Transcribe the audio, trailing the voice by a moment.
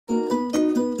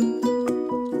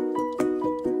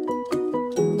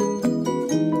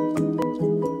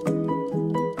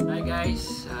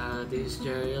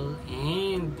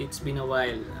been a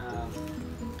while.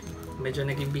 Medyo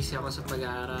naging busy ako sa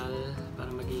pag-aaral para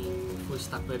maging full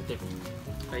stack web dev.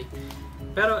 Okay?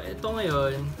 Pero ito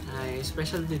ngayon ay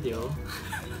special video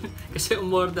kasi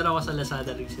umorder ako sa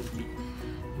Lazada recently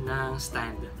ng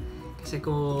stand. Kasi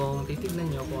kung titignan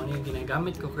nyo kung ano yung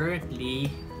ginagamit ko currently,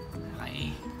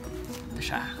 okay, ito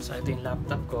siya. So ito yung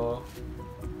laptop ko.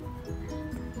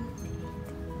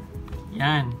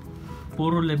 Yan.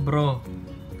 Puro libro.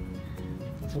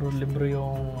 Puro libro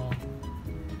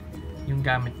yung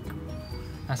gamit ko.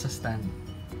 Nasa stand.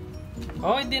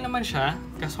 Okay din naman siya.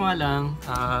 Kaso nga lang,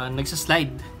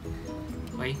 nagsaslide.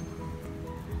 Okay?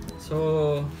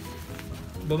 So,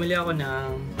 bumili ako ng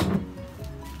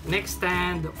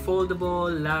NEXSTAND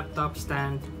Foldable Laptop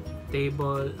Stand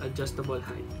Table Adjustable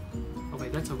Height. Okay,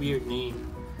 that's a weird name.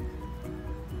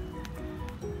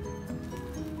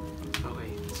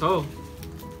 Okay, so,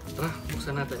 tara,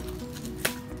 buksan natin.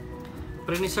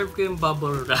 Pre-reserve ko yung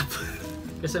bubble wrap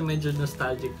kasi medyo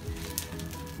nostalgic.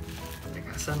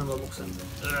 Teka, sana mabuksan?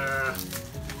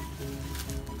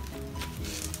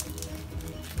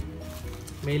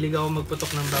 Mahilig ako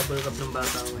magputok ng bubble wrap ng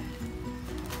bata ko eh.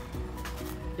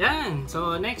 Yan!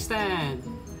 So, NEXSTAND!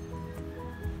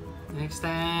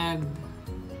 NEXSTAND!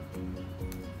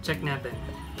 Check natin.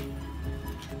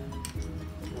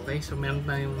 Okay, so meron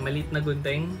tayong maliit na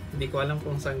gunting. Hindi ko alam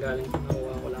kung saan galing.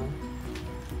 Nakuha ko lang.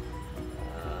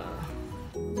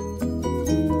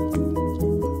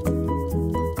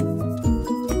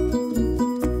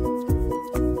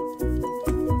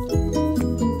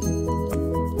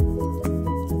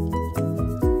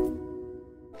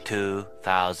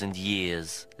 Thousand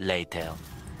years later.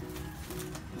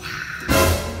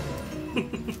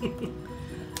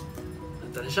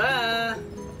 Ito na siya!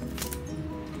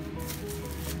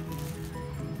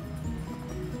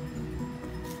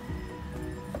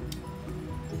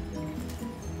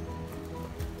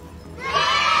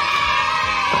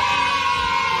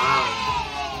 Wow!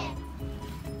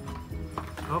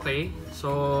 Okay, so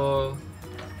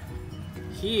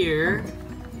here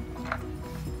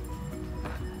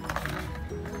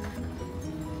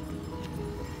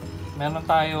meron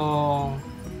tayong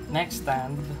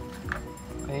NEXSTAND.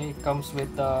 Okay, it comes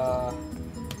with a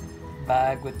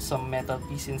bag with some metal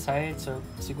piece inside. So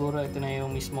siguro ito na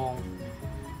yung mismong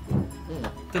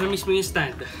yung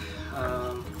stand.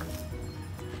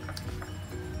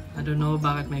 I don't know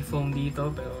bakit may foam dito,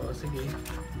 pero sige.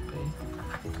 Okay.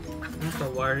 Ano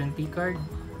to? Warranty card.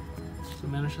 So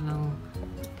meron siya ng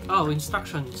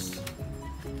instructions.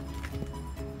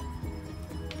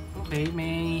 Okay,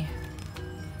 may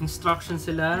instructions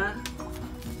sila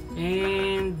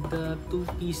and the two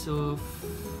piece of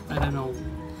I don't know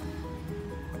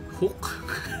hook.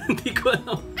 Hindi ko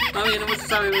alam. Ano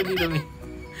masasabi mo dito, may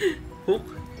hook.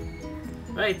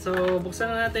 Right, so buksan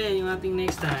na natin yung ating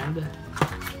NEXSTAND.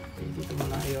 Okay, dito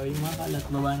muna kayo yung mga kalat,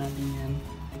 baba natin yan.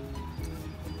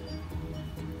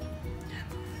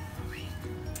 Okay.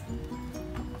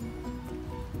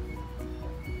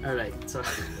 Alright, so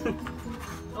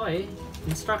okay,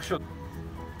 instruction.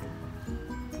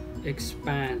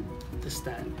 Expand the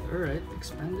stand. Alright,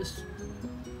 expand this.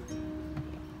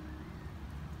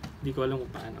 Hindi ko alam kung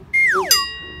paano.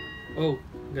 Oh,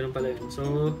 ganun pala yun.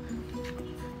 So,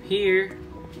 here,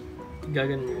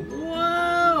 gaganon yun.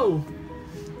 Wow!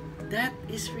 That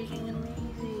is freaking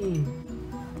amazing!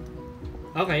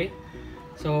 Okay,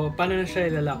 so paano na siya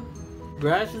ilalock?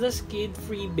 Brush the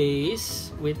skid-free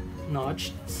base with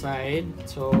notched side.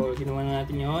 So, ginawa na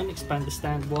natin yun. Expand the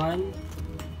stand 1.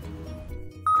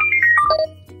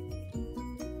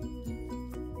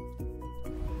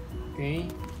 Okay.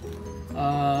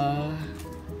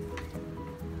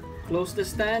 Close the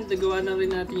stand. Nagawa na rin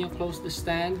natin yung close the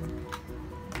stand.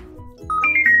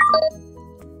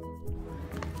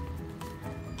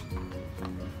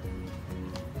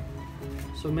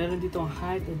 So, meron ditong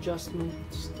height adjustment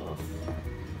stuff.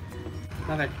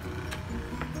 Bakit?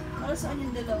 Para saan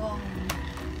yung dalawang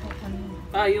hook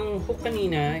kanina? Yung hook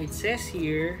kanina, it says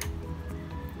here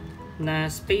na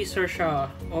spacer siya.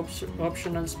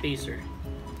 Optional spacer.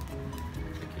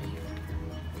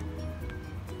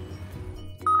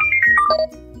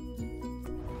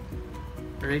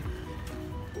 Right.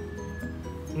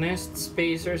 Nest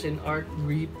spacers and arc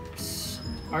grips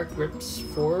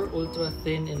for ultra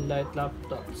thin and light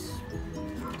laptops.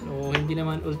 So hindi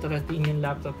naman ultra thin yung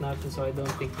laptop natin, so I don't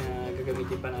think na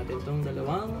gagamitin pa natin itong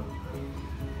dalawang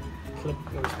clip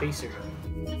or spacer.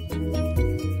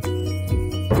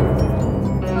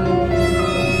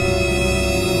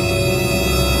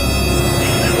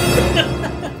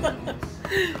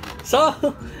 So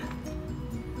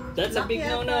that's a big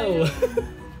no-no.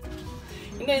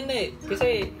 Hindi.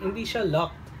 Kasi hindi siya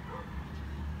locked.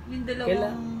 Yung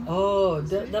dalawang...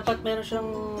 Dapat meron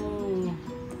siyang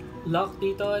lock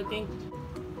dito, I think.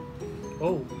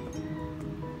 Oh.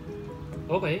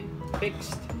 Okay,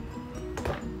 fixed.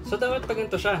 So, dapat pa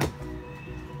ganito siya.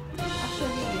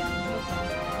 Actually, yan.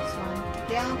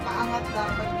 Kaya ang paangat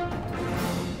dapat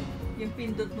yung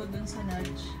pindot mo dun sa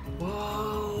nudge.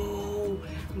 Wow!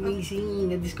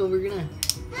 Amazing! Na-discover ko na.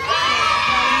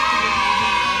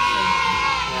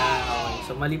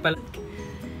 So, mali pala.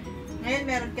 Ngayon,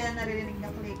 meron ka na naririnig na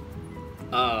click.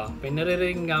 May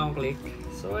naririnig nga akong click.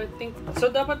 So, I think...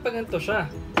 So, dapat pa ganito siya.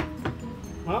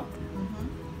 Huh?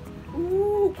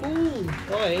 Ooh, cool!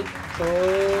 Okay. So...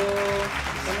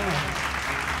 Ano na?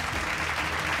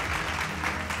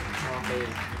 Okay.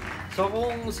 So,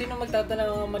 kung sino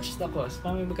magtatanong how much the cost,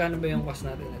 magkano ba yung cost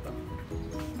natin ito?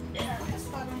 Tapos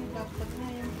parang dapat na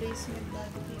yung placement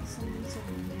dati sa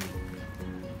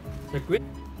Circuit?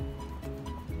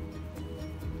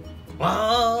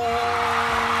 Wow!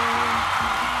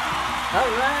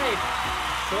 Alright!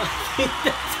 So, I think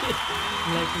that's it.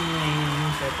 Like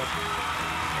my setup.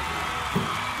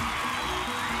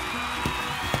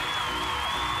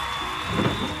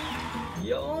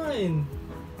 Yun!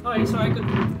 Okay, so I could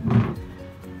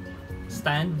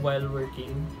stand while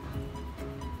working.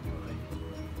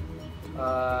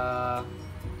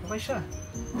 Okay siya.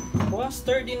 Mukhang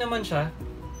sturdy naman siya.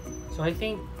 So I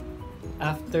think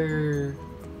after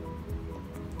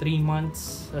 3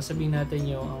 months, sasabihin natin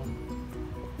yung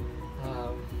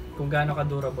kung gaano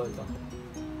ka-durable to.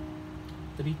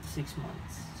 3 to 6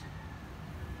 months.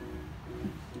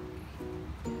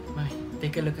 Okay,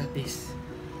 take a look at this.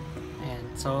 Ayan,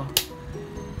 so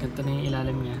ganito na yung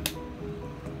ilalim niya.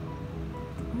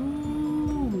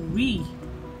 Ooh-wee!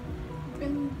 You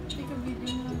can take a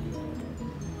video na.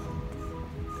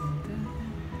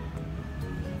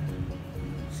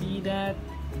 See that?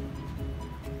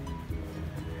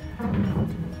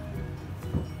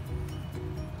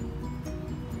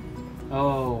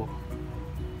 Oh,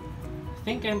 I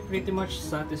think I'm pretty much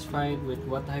satisfied with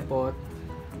what I bought.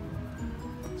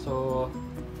 So,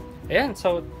 ayan.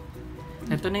 So,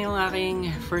 ito na yung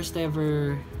aking first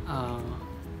ever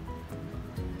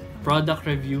product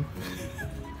review.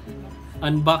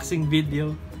 Unboxing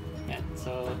video. Ayan.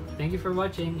 So, thank you for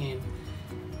watching, and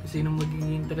kung sino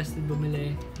magiging interested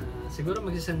bumili, siguro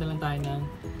magsisend na lang tayo ng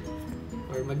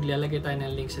or maglalagay tayo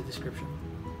ng link sa description.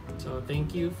 So,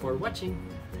 thank you for watching.